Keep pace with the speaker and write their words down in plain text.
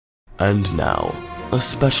And now, a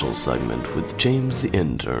special segment with James the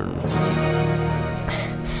Intern.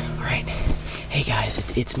 Alright, hey guys,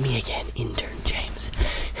 it's me again, Intern James.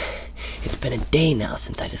 It's been a day now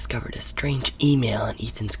since I discovered a strange email on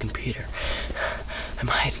Ethan's computer. I'm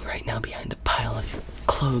hiding right now behind a pile of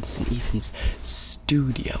clothes in Ethan's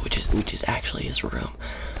studio, which is actually his room.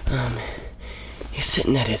 He's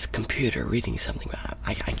sitting at his computer reading something, but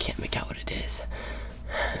I can't make out what it is.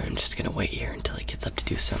 I'm just gonna wait here until he gets up to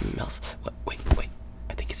do something else. Wait.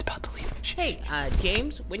 I think he's about to leave. Hey,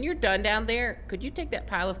 James, when you're done down there, could you take that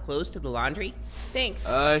pile of clothes to the laundry? Thanks.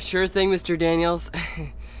 Sure thing, Mr. Daniels.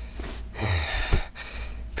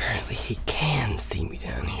 Apparently he can see me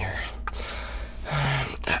down here.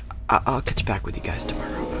 I'll catch back with you guys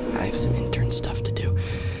tomorrow. I have some intern stuff to do.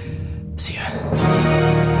 See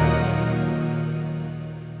ya.